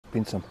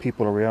been some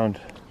people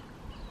around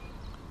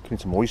getting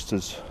some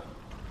oysters.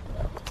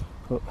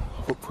 Look,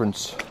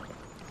 footprints.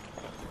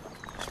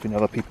 There's been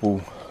other people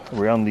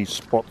around these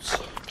spots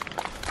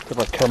that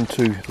I come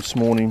to this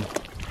morning,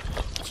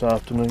 this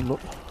afternoon. Look,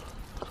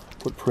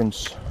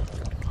 footprints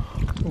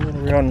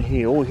all around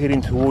here, all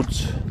heading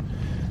towards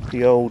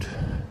the old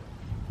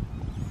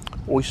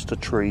oyster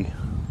tree.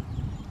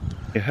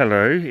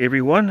 Hello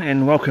everyone,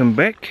 and welcome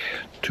back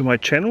to my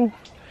channel.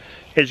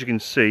 As you can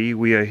see,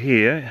 we are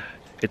here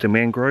at the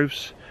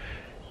mangroves,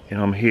 and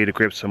I'm here to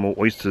grab some more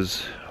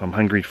oysters. I'm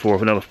hungry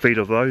for another feed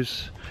of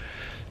those,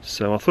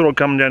 so I thought I'd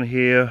come down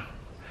here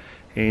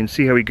and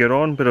see how we get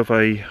on. Bit of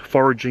a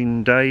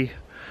foraging day.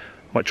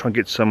 Might try and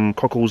get some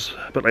cockles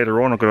a bit later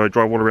on. I've got to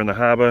drive all around the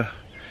harbour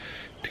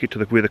to get to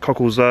where the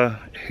cockles are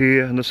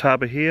here in this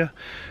harbour here,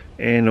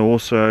 and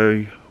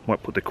also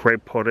might put the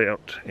crab pot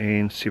out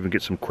and see if we can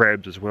get some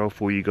crabs as well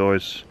for you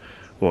guys.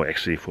 Well,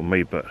 actually for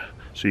me, but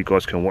so you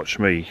guys can watch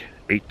me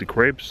eat the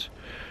crabs,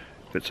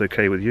 if it's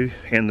okay with you,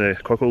 and the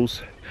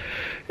cockles,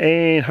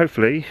 and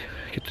hopefully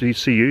get to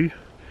see you,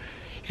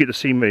 get to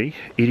see me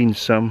eating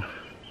some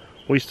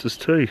oysters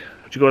too.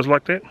 Would you guys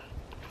like that?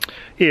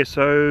 Yeah,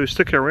 so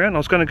stick around. I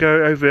was going to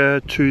go over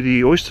to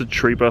the oyster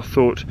tree, but I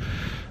thought,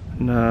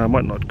 no, I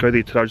might not go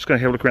there today. I'm just going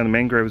to have a look around the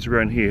mangroves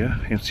around here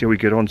and see how we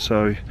get on.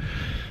 So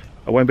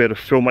I won't be able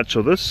to film much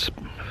of this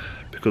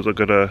because I've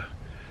got to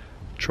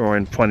try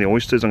and find the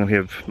oysters. I'm going to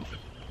have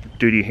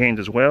dirty hands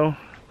as well,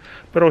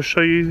 but I'll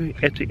show you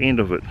at the end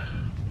of it.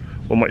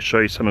 I might show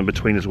you some in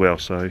between as well,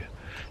 so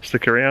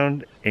stick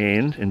around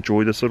and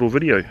enjoy this little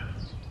video.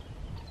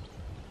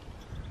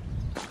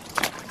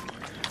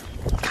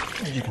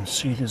 As you can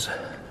see, there's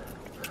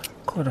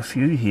quite a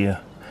few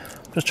here.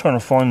 I'm just trying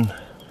to find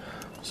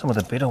some of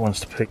the better ones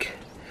to pick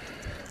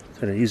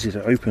that are easy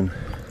to open.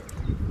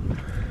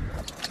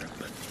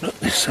 Look,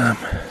 there's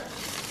got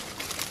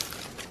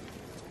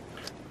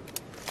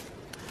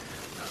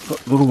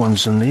little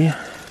ones in there,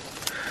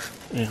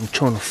 and I'm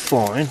trying to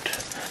find,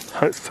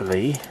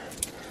 hopefully,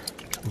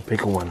 some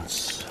bigger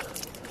ones.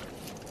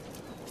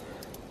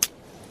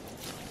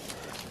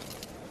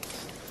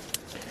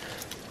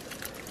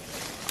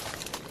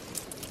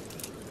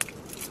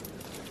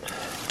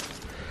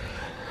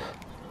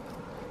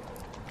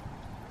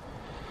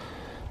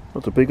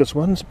 Not the biggest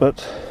ones,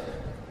 but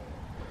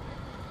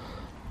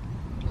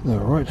they're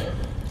alright.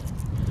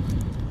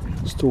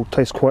 Still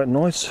taste quite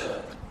nice.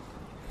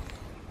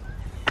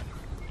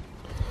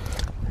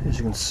 As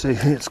you can see,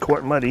 it's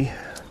quite muddy.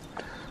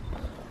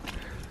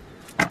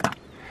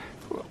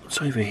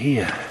 What's over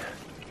here?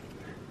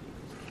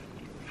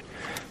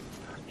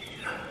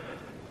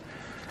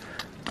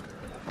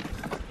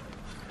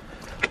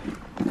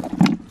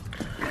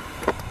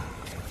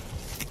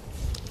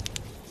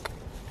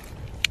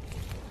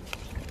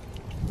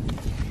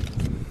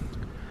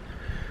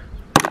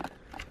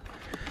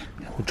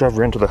 We'll drive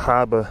around to the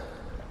harbour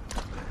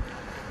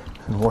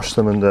and wash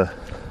them in the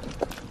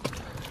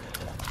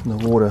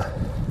water.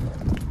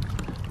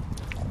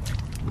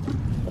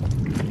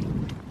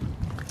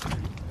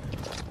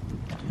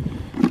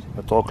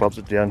 My dog loves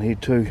it down here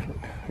too.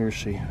 Where is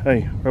she?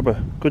 Hey,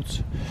 rubber,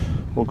 goods,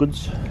 more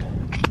goods.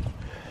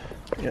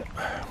 Yeah.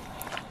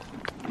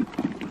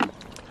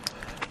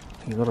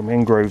 A lot of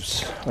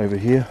mangroves over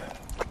here.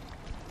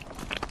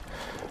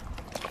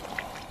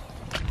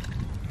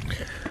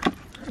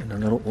 And a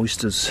little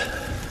oysters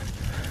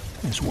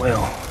as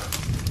well.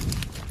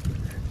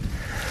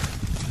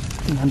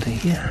 And under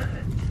here,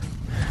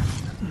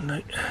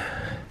 no,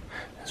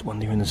 there's one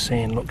there in the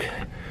sand, look.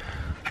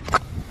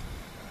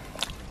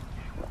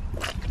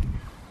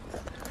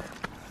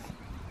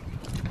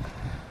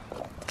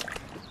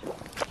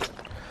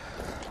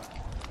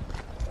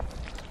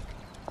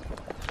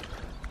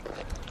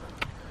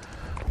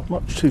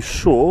 Not too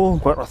sure,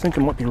 but I think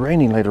it might be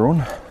raining later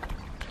on.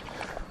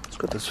 It's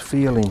got this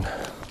feeling.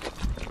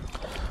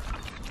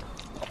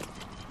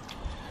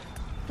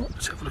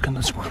 Let's have a look in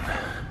this one.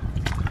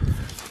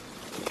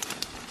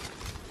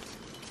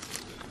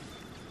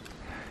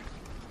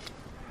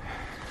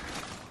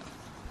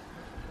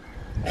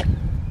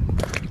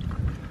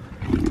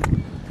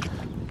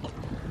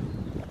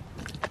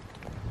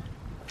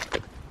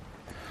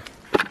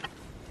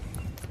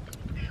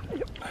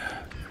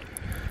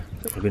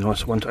 That would be a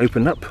nice one to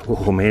open up.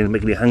 Oh man,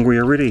 making me hungry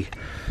already,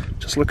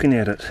 just looking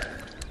at it.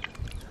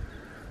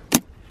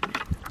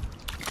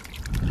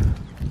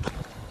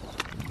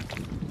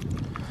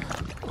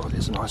 Oh,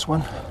 there's a nice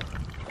one.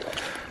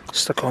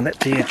 Stuck on that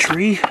there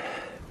tree.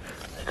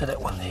 Look at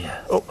that one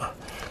there. Oh,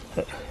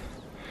 that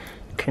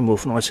came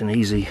off nice and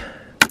easy.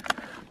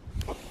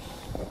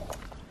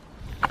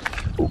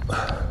 Oh.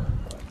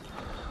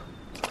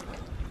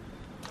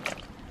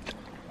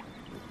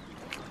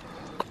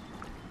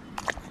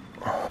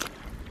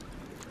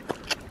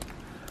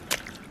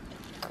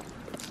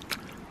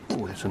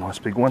 Oh, there's a nice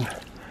big one.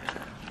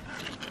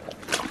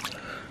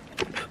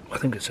 I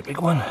think it's a big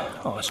one.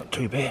 Oh, it's not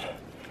too bad.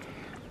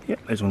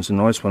 Yep, those ones are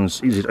nice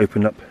ones, easy to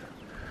open up.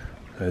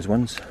 Those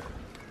ones.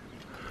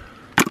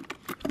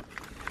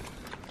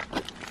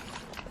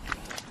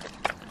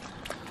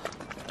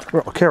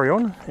 Right, I'll carry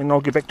on and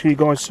I'll get back to you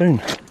guys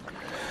soon.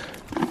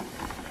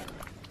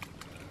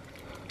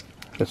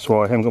 That's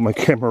why I haven't got my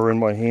camera in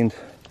my hand.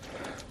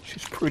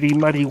 It's pretty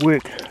muddy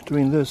work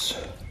doing this.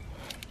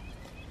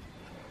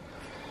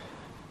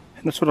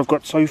 And that's what I've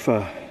got so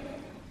far.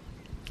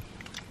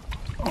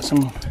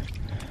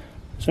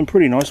 Some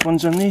pretty nice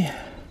ones in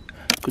there.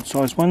 Good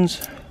sized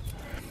ones.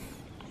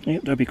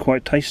 Yep, they'll be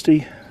quite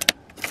tasty.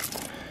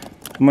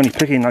 I'm only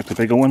picking like the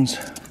bigger ones.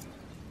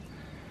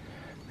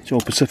 These are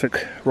all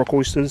Pacific rock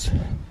oysters.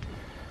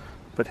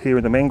 But here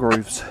in the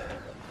mangroves,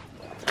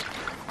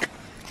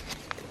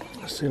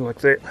 see, like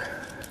that.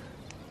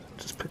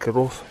 Just pick it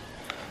off.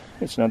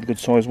 That's another good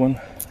sized one.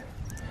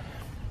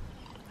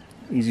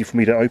 Easy for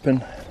me to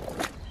open.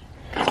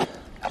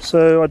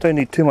 So I don't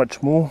need too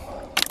much more.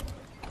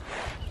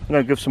 I'm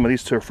going to give some of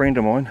these to a friend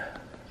of mine.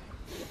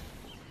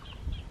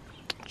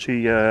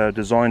 She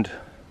designed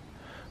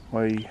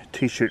my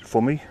t-shirt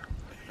for me,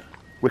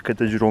 Wicked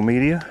Digital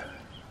Media,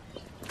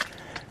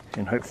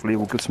 and hopefully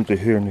we'll give some to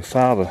her and her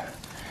father.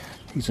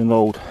 He's an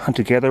old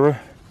hunter-gatherer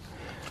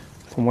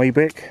from way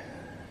back.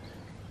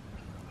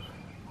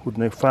 Would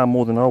know far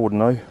more than I would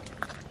know.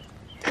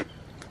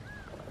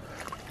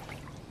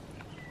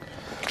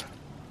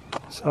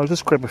 So I'll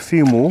just grab a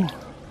few more.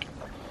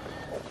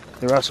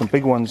 There are some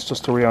big ones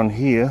just around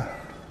here.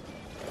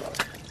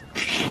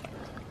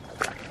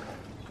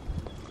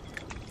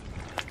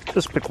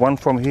 Just pick one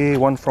from here,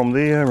 one from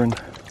there, and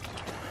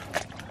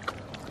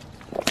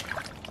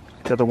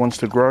the other ones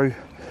to grow.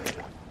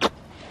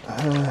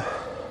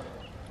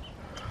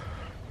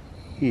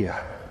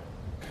 Yeah,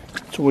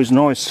 it's always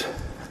nice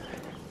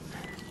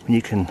when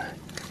you can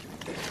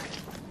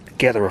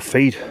gather a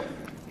feed.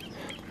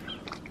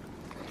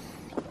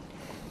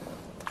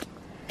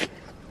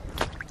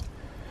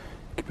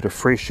 Give it a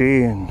fresh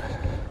air and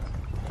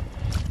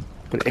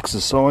a bit of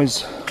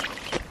exercise.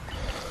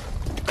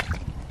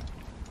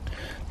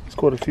 There's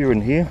quite a few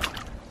in here.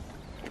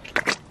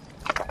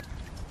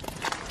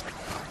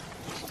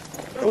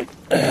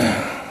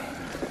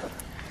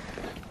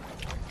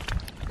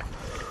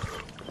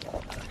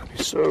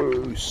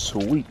 So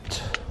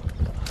sweet.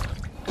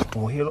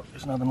 Oh, here, look,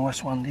 there's another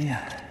nice one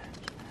there,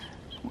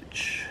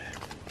 which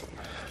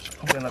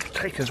I'm going to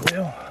take as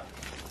well.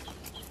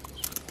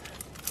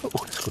 Oh,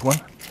 that's a good one.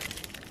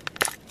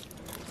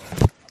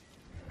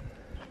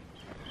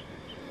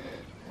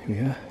 Here we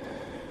are.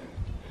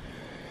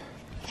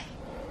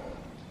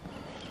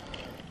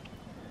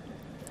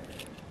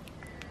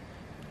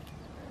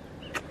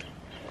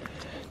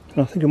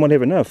 I think I might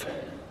have enough.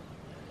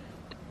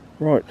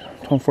 Right,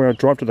 time for our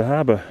drive to the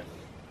harbour.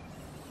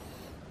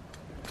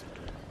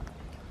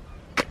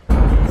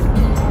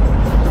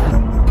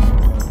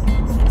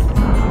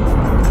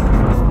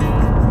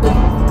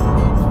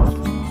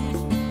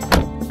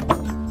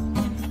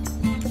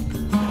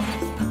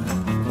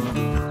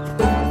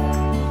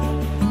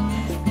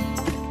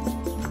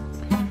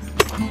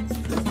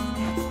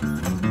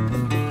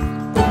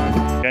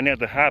 Now at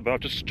the harbour,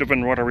 I've just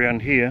driven right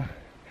around here.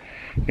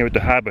 Now at the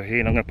harbour here,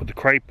 and I'm going to put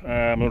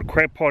the little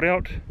crab pot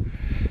out.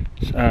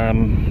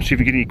 See if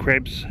we get any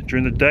crabs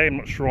during the day. I'm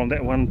not sure on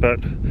that one, but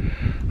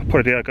I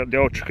put it out. I got the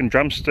old chicken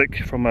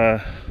drumstick from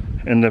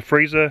in the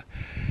freezer.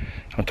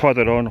 I'll tie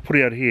that on. I'll put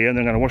it out here, and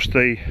then I'm going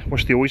to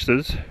wash the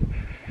oysters,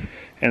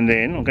 and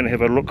then I'm going to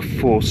have a look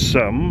for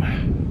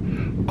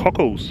some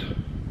cockles.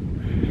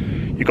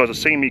 You guys have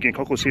seen me getting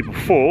cockles here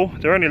before.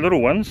 They're only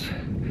little ones,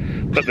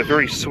 but they're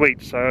very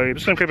sweet. So I'm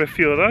just going to grab a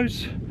few of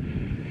those.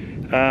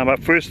 But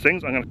first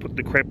things, I'm going to put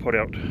the crab pot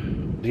out.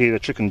 Here, the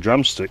chicken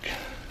drumstick.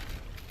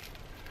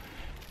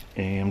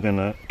 And I'm going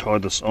to tie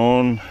this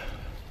on.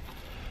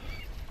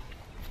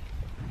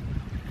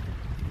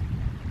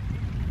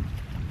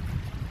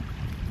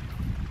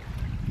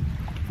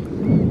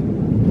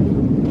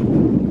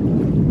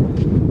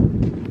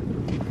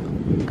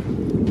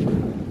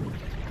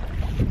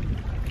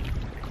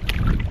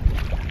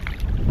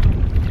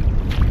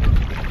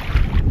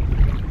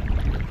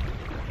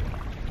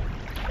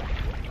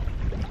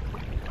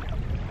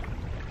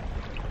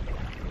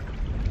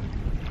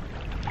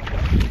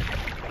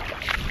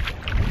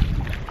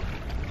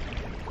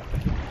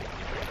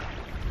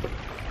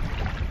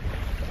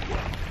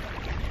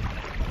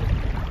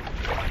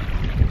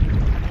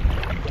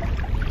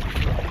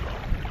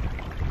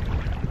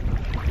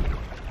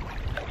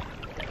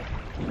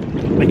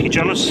 Make you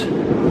jealous.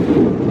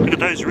 Look at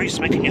those reefs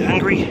making you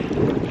hungry.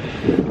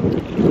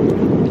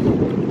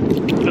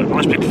 Look,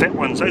 nice big fat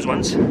ones, those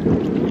ones.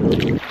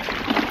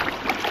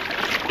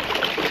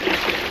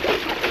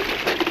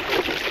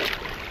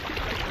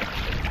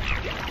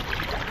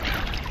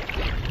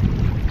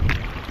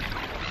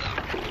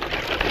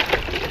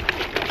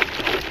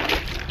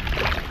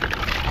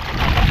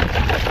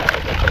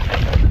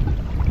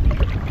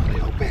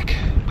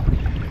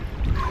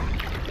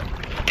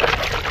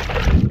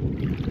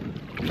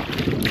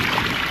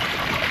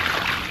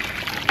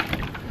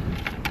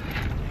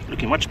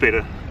 Much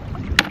better.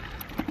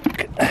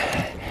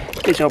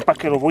 There's our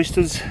bucket of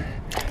oysters.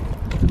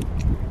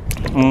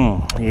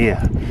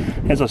 Yeah,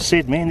 as I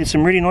said, man, there's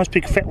some really nice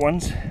big fat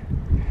ones.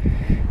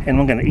 And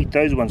I'm going to eat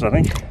those ones, I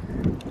think.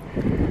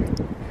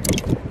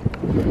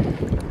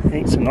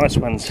 Eat some nice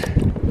ones.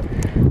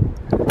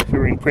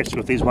 Very impressed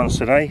with these ones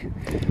today.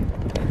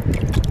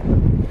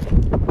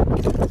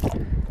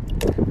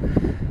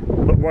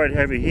 But right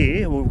over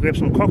here, we'll grab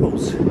some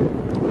cockles,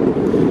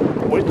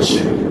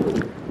 which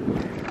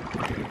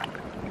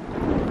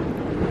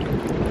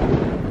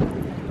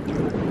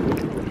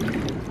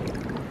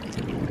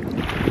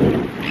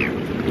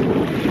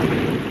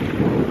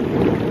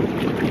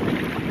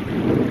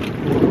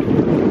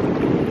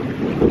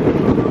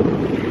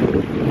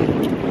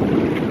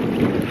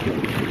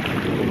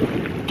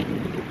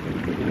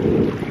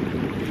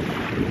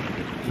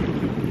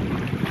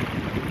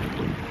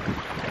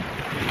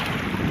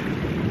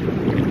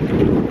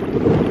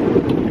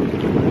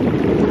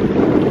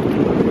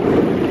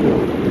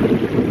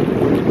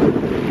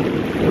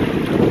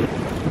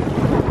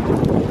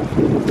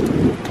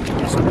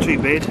too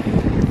bad.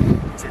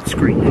 It's that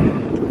screen.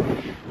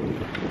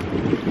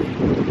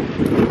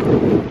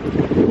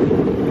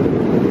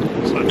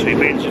 It's not too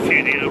bad, there's a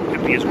few there that'll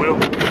hit me as well.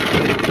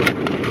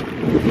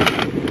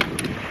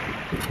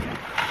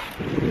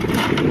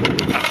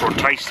 Up for a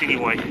taste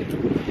anyway.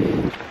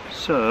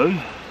 So,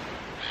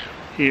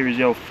 here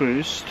is our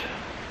first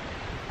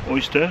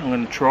oyster I'm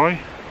going to try.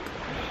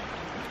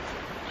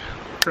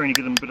 Trying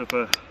to get them a bit of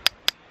a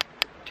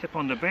tap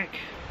on the back.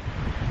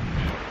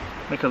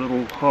 Make a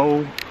little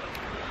hole.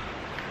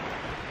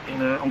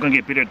 And I'm going to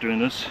get better at doing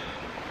this,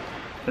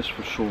 that's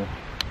for sure.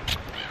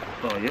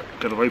 Oh yep,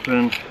 got it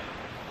open.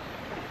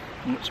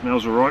 And it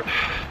smells alright.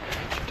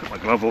 Take my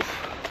glove off.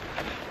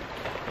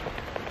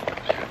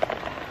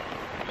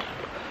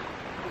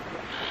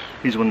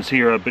 These ones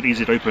here are a bit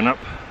easy to open up.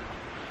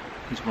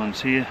 These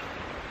ones here.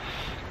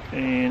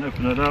 And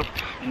open it up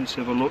and let's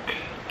have a look.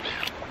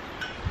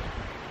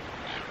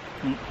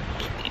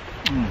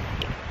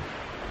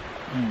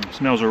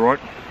 Smells alright.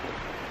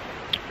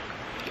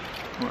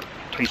 Right,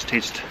 taste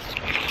test.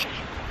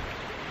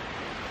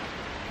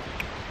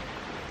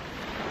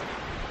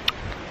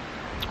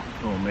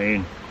 Oh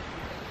man,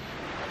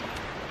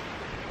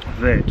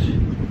 that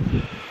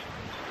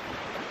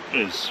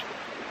is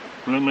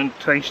blooming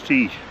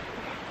tasty.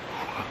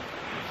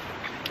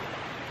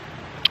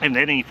 I haven't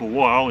had any for a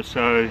while,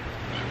 so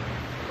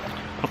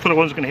I thought I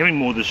wasn't going to have any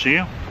more this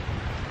year.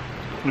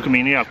 Look at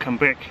me now, I've come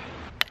back.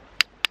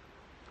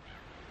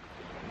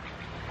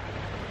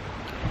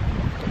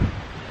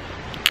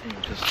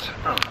 And just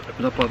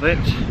open up like that.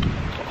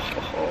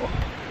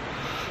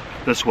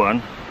 This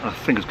one, I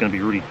think it's going to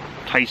be really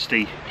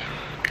tasty.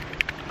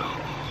 Look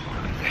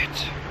at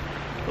that.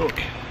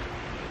 Look.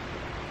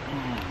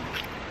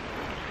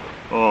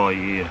 Oh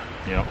yeah,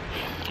 yeah.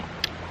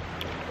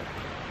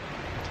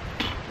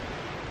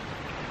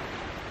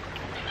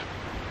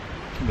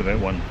 Look at that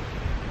one.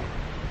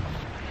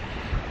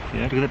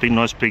 Yeah, look at that big,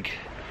 nice big,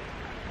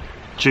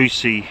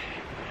 juicy,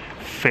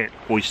 fat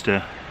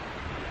oyster.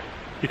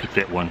 Look at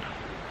that one.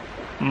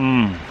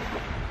 Mmm.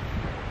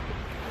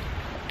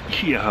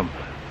 Yum.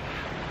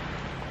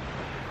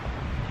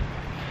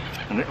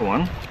 And that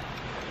one.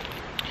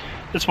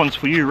 This one's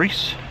for you,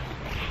 Reese.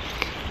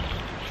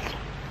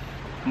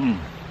 Mmm.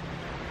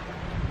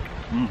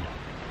 Mmm.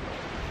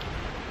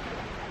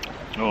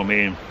 Oh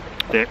man,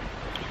 that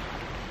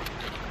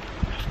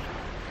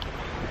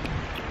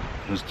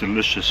is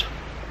delicious.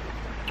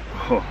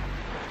 Oh,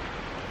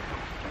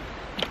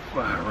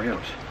 far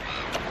out.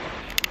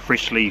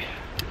 Freshly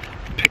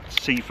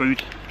picked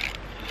seafood.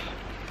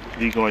 What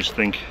do you guys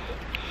think?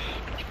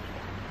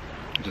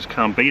 You just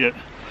can't beat it.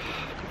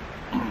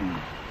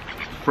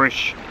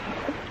 Fresh,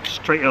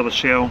 straight out of the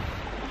shell.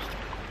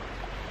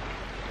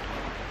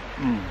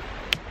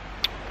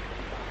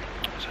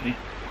 See?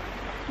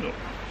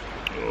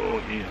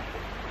 Oh yeah.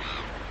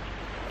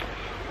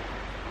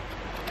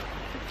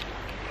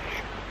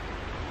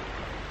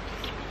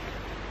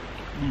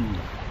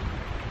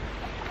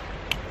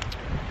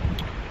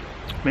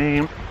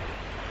 Man,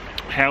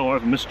 how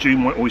I've missed you,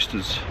 my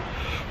oysters.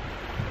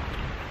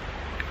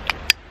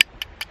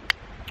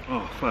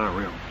 Oh,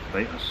 far out.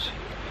 They are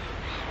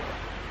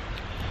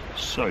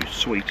so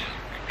sweet.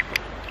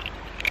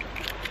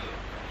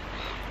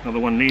 Another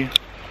one there.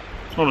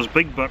 It's not as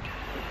big, but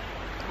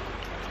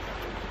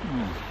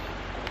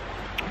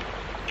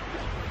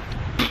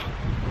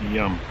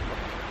yum.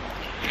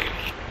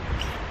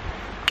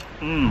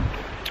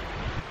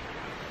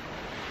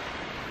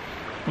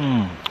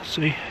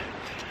 See?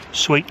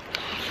 Sweet.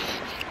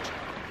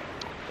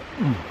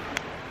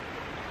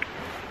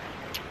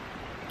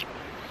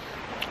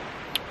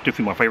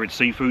 Definitely my favourite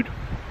seafood.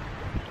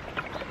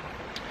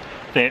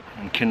 That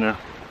and kidney,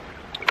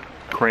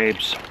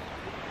 crabs.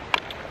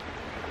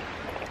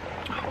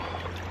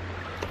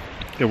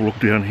 Have a look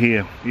down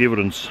here, the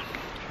evidence.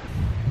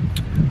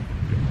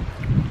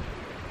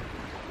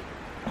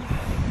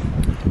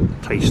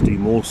 Tasty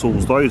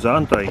morsels those,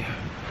 aren't they?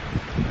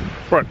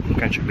 Right, I'm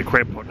going to check the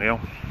crab pot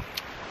now.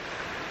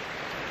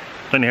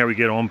 Don't know how we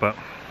get on, but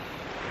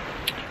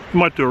we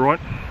might do alright.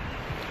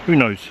 Who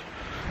knows?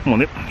 Come on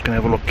then, gonna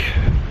have a look.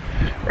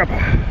 Rubber.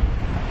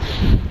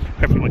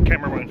 Hopefully my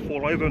camera won't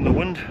fall over in the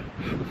wind.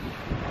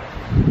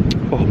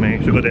 Oh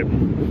man, still got that.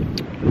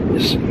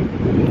 Yes,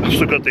 I've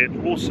still got that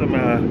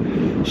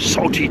awesome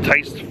salty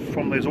taste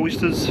from those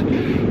oysters.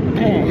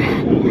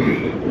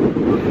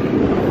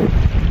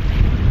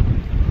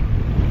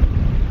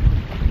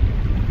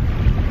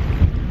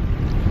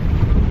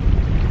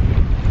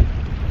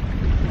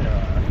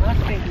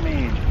 Nothing,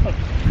 man.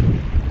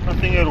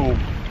 Nothing at all.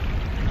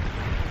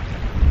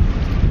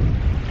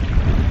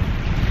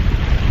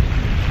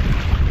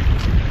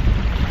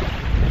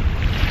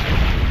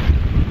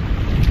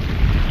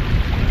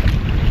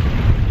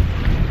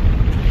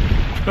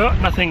 Well,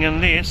 nothing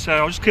in there, so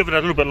I'll just give it a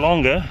little bit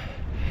longer,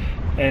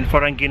 and if I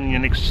don't get in the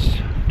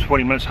next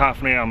 20 minutes,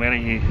 half an hour, I'm out of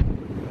here.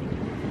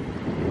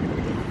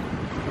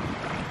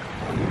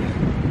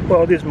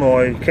 Well, there's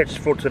my catch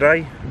for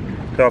today.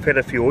 So I've had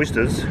a few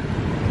oysters.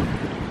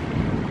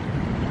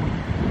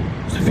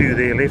 There's a few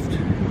there left,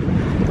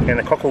 and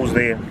the cockles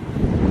there.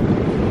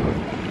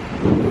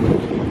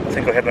 I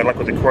think I had no luck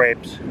with the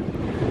crabs,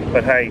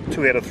 but hey,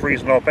 2 out of 3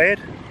 is not bad.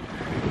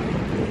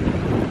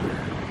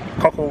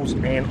 Cockles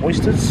and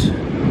oysters.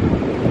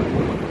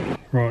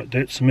 Right,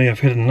 that's me. I've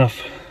had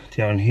enough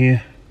down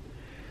here.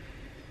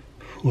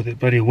 Oh, that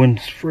bloody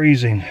wind's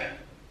freezing.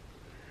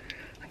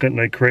 I got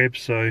no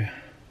crabs, so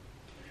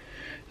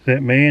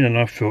that man, and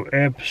I feel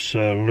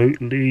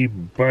absolutely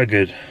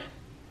buggered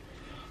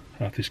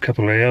after this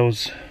couple of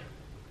hours.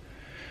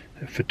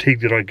 The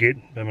fatigue that I get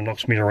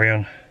knocks me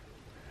around,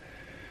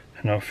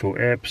 and I feel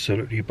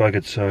absolutely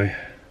buggered. So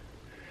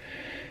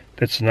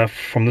that's enough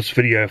from this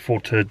video for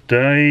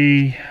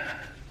today.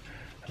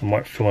 I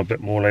might film a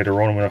bit more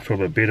later on when I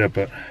feel a bit better,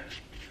 but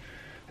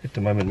at the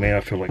moment, man,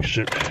 I feel like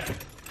shit. So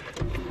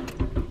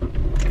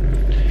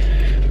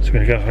I'm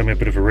going to go home, have a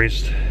bit of a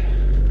rest,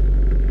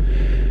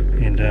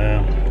 and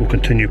we'll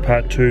continue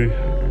part 2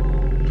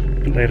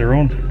 a bit later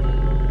on.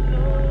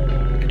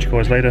 Catch you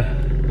guys later.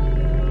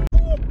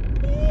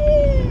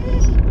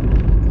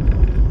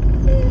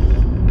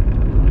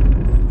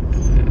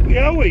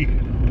 Yowie!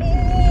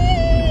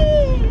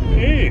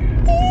 Yeah!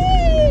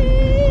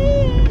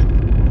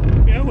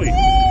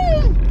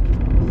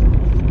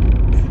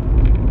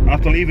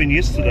 After leaving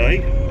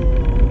yesterday,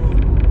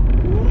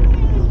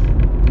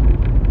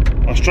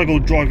 I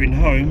struggled driving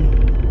home.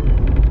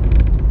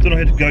 Then I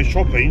had to go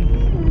shopping.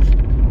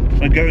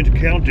 I go into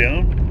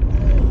Countdown,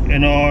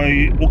 and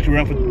I walked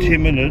around for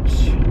 10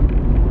 minutes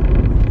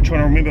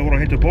trying to remember what I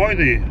had to buy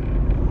there.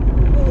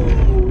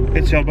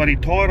 That's how bloody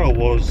tired I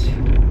was.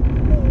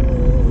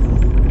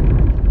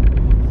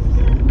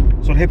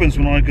 So what happens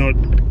when I got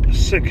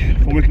sick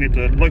from working at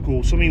the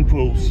local swimming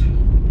pools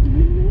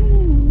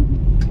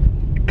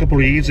a couple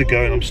of years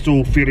ago, and I'm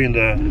still feeling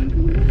the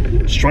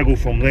struggle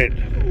from that.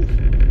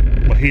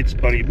 My head's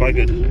bloody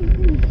buggered.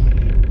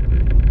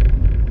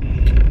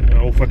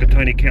 Old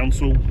Whakatane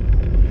Council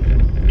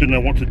didn't know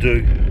what to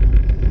do.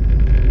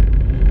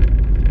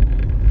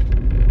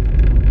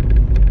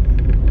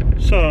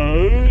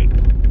 So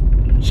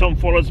some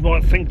fellas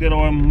might think that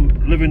I'm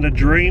living the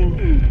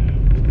dream,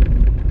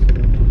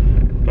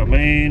 but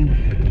man,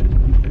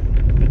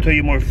 I tell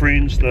you my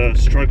friends, the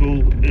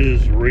struggle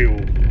is real.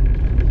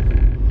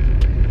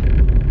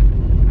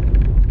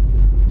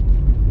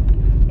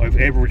 I have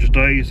average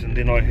days, and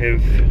then I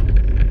have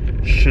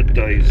shit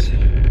days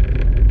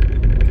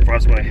as far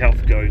as my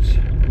health goes.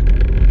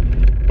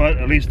 But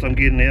at least I'm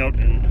getting out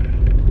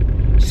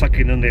and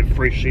sucking in that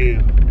fresh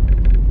air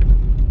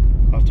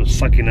after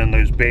sucking in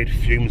those bad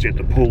fumes at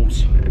the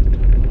pools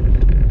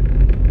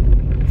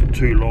for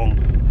too long.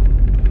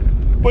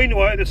 Well,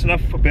 anyway, that's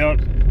enough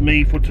about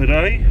me for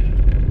today.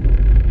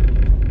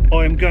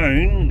 I am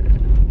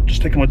going,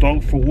 just taking my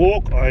dog for a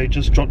walk. I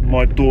just dropped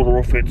my daughter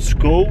off at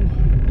school.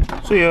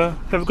 So yeah,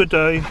 have a good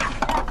day.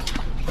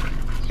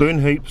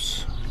 Learn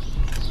heaps.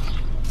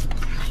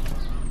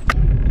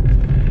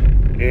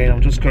 And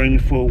I'm just going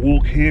for a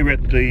walk here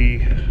at the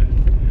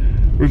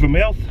river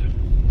mouth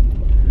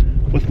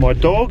with my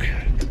dog,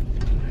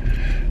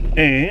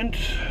 and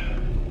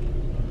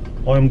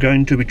I'm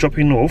going to be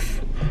dropping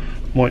off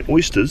my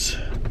oysters,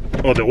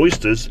 or the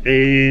oysters,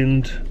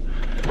 and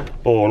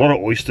a lot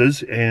of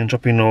oysters, and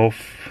dropping off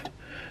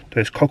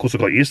those cockles I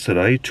got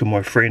yesterday to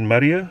my friend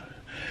Maria.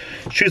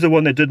 She's the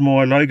one that did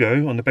my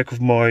logo on the back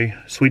of my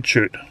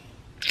sweatshirt.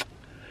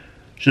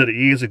 She did it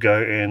years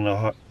ago, and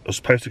I was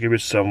supposed to give her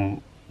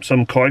some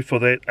kai for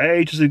that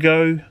ages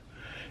ago,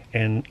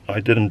 and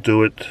I didn't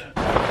do it.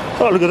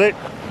 Oh, look at that!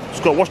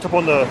 It's got washed up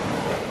on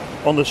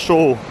the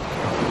shore. Look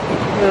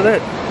at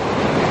that!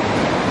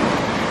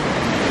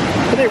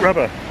 Look at that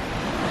rubber!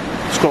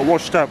 It's got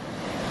washed up.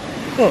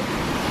 Oh,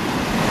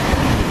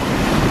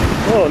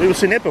 oh, I've never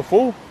seen that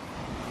before.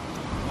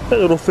 That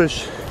little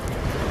fish.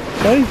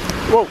 Hey,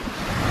 whoa!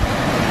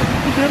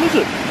 What the hell is it?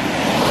 Look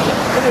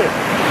at that!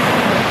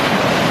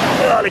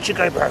 Oh, I'll let you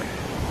go, bro.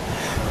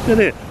 Look at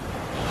that!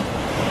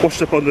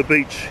 Washed up on the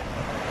beach.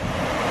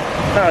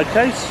 Hard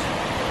case.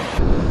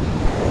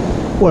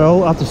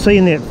 Well, after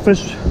seeing that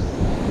fish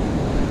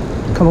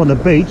come on the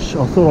beach,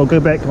 I thought I'll go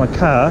back to my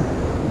car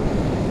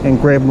and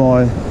grab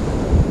my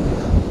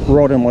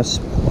right on my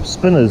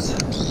spinners,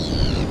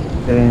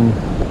 and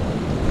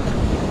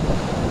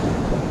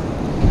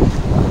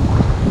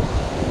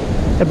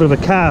have a bit of a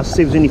cast,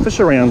 see if there's any fish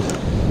around,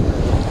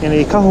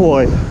 any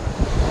kahawai.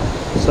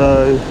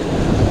 So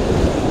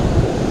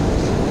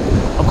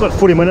I've got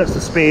 40 minutes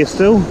to spare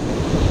still.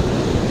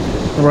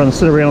 I'd rather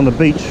sit around on the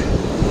beach.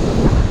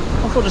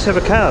 I thought I'd just have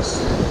a cast,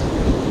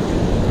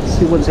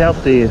 see what's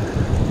out there.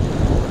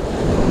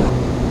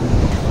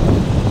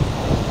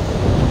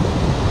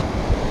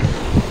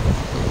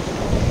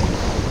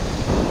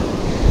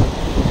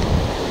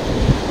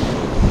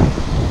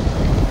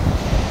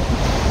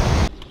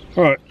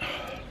 Alright,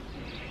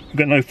 we've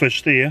got no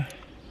fish there.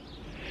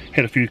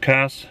 Had a few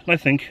casts, I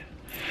think.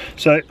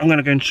 So I'm going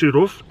to go and shoot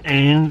off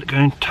and go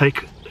and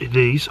take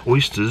these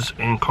oysters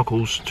and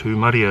cockles to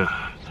Maria.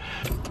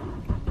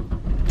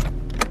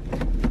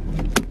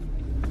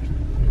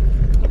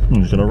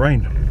 It's going to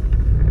rain.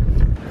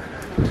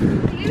 Are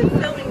you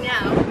filming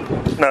now?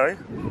 No.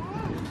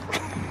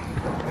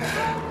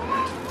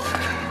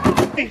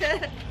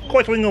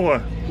 Quite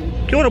wingawa.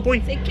 Kia ora, boy.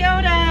 Say kia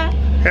ora.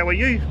 How are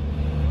you?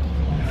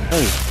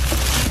 Oh.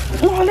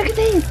 Oh, look at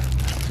these.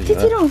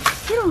 Tiro.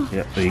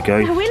 Yeah, there you go.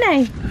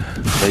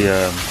 They,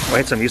 I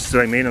had some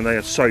yesterday, man, and they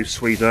are so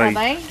sweet, eh? Are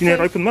they? Do you know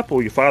how to open them up,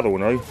 or your father will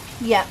know?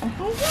 Yeah.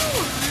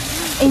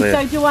 And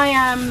so do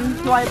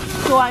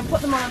I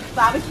put them on a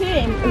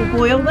barbecue or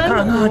boil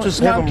them? No, just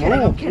have them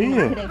raw.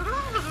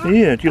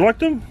 Yeah. Do you like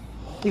them?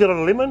 You got a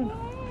lemon?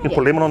 You can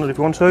put lemon on it if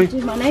you want to.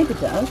 My neighbour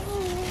does.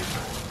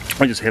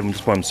 I just have them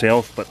just by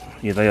themselves, but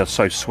yeah, they are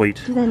so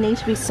sweet. Do they need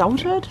to be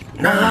salted?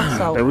 No, I love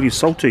salt. they're really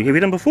salty. Have you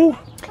had them before?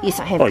 Yes,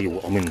 I have. Oh,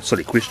 I mean,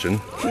 silly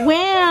question.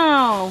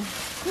 Wow.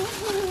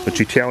 But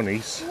you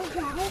townies.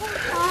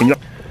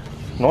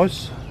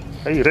 Nice.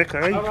 Hey, Reka,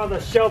 eh? I'd rather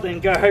sell than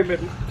go home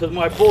because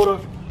my boarder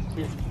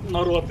is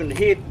not up in the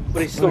head,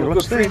 but he's still a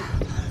good friend.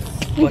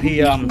 But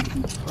he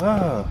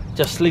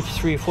just sleeps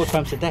 3 or 4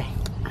 times a day.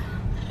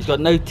 He's got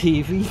no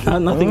TV,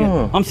 nothing.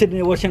 I'm sitting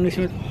there watching this.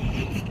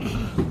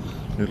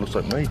 It looks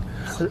like me.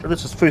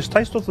 This is first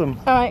taste of them.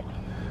 Alright.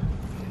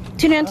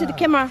 Turn around to the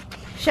camera.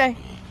 Show.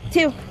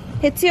 Tio.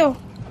 Hey, Tio.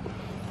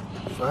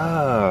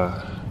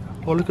 Oh,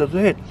 look at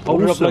that.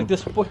 Hold it up like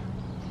this, boy.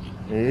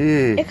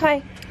 Yeah.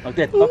 Okay. Like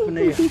that, up in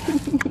the air.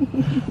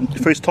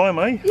 First time,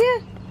 eh? Yeah.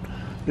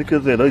 Look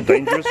at that, oh,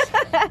 dangerous.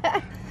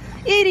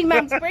 Eating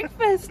mum's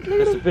breakfast.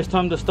 That's the best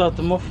time to start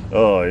them off.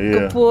 Oh, yeah.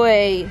 Good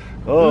boy.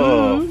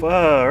 Oh,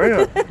 far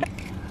out. I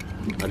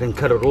didn't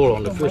cut it all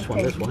on the first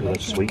one, this one.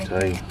 That's sweet,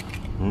 eh?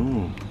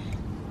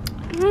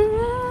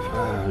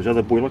 Does the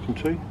other boy like them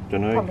too?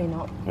 Don't know. Probably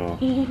not. Oh.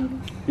 Here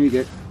you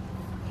go.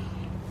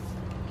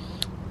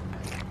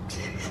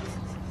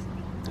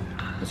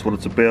 That's what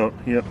it's about.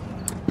 Yep.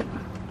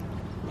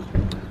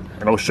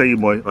 And I'll show you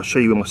where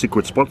my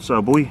secret spots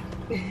are, boy.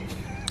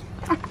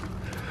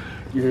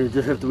 You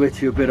just have to wait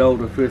till you're a bit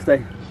older first,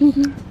 eh?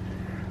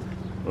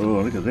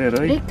 Oh, look at that,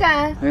 eh?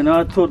 Rika. And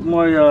I taught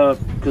my,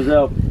 because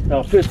our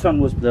first son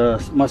was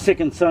my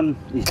second son.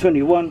 He's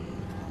 21,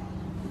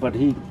 but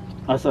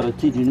I started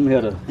teaching him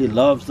he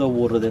loves the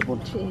water, that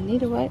one. You need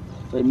to wait.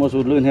 So he must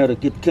learn how to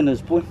get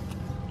kinners, boy.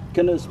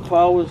 Kinners,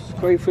 powers,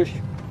 crayfish.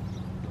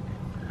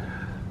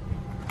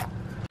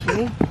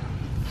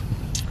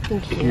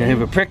 Thank you. You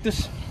have a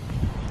practice?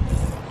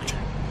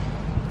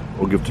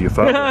 I'll give to your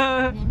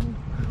father.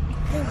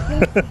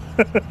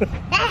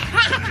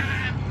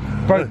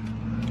 Bro,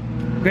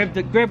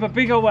 grab a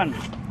bigger one.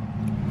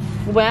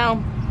 Wow.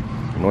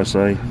 Nice,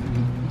 eh?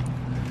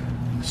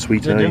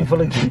 Sweet, eh?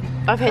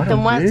 I've had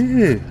them once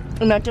Yeah.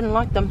 and I didn't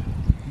like them.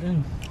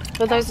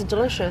 But those are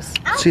delicious.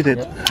 See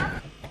that?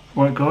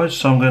 Right, guys,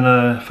 so I'm going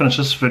to finish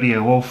this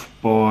video off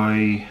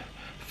by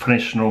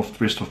finishing off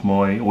the rest of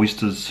my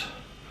oysters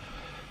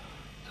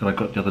that I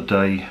got the other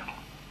day.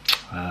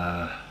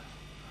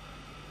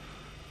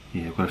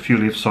 Yeah, I've got a few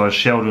left, so I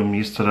shelled them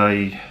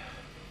yesterday,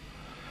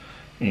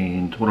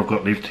 and what I've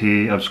got left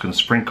here, I'm just going to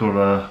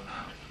sprinkle a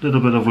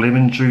little bit of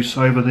lemon juice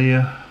over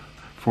there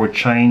for a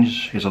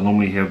change, as I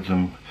normally have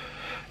them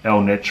al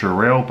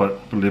natural,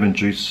 but the lemon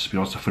juice would be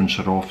nice to finish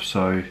it off.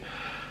 So I'm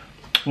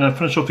going to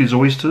finish off these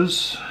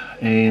oysters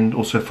and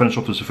also finish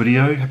off this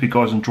video. Hope you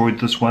guys enjoyed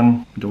this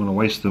one. Don't want to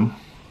waste them.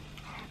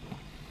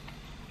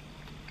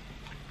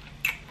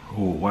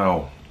 Oh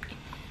wow,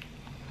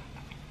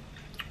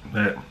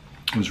 that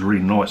was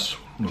really nice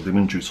with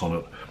lemon juice on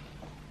it.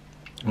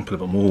 I'll put a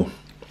bit more.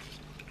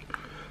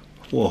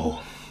 Whoa,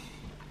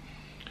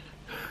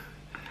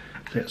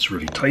 that's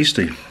really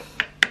tasty.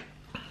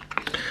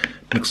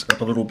 Mix it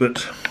up a little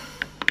bit,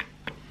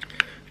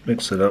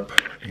 mix it up,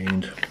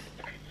 and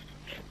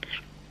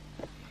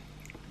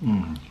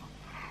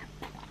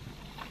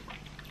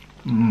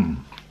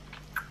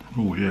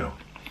oh yeah,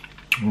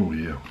 oh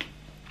yeah.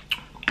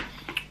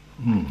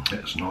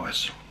 That's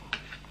nice.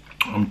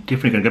 I'm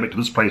definitely going to go back to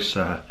this place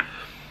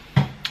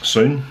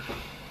soon,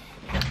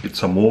 get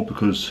some more,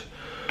 because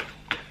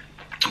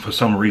for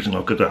some reason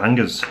I've got the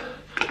hungers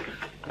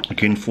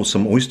again for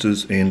some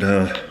oysters, and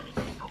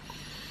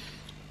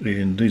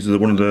these are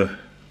one of the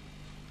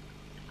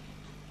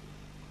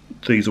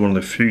these are one of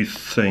the few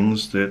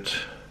things that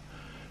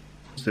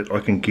I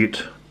can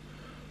get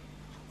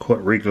quite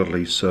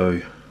regularly,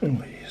 so let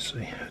me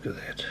see, look at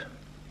that.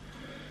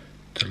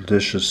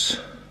 Delicious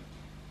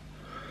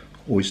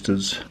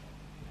oysters.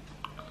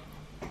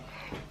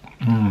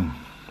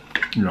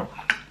 Yeah.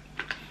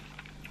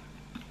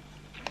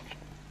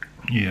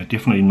 Yeah,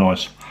 definitely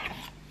nice.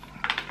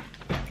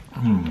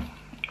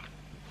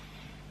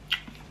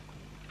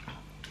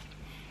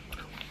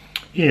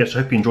 Yeah, so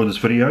I hope you enjoyed this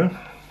video.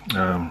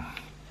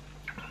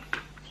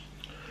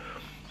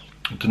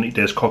 I didn't eat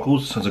those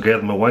cockles since I gave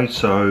them away,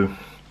 so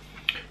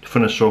to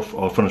finish off,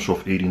 I'll finish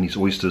off eating these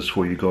oysters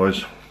for you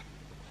guys.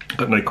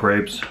 Got no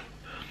crabs,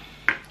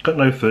 got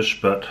no fish,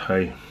 but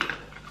hey,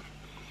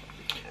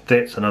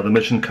 that's another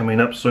mission coming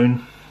up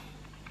soon.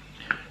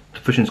 The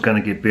fishing's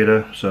going to get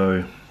better,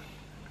 so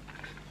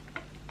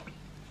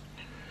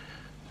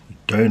you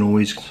don't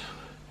always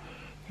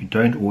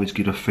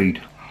get a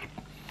feed,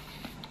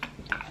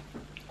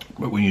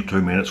 but when you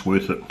do, man, it's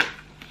worth it.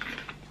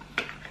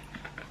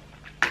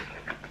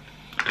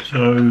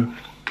 So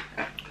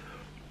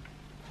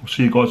I'll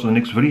see you guys in the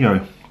next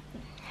video.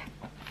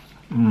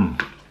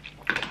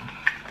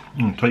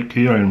 Take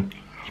care, and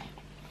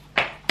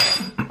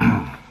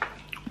I'm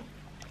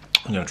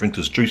going to drink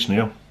this juice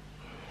now.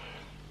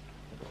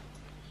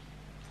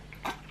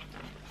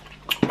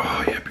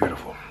 Oh yeah,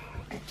 beautiful.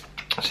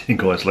 See you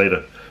guys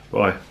later.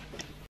 Bye.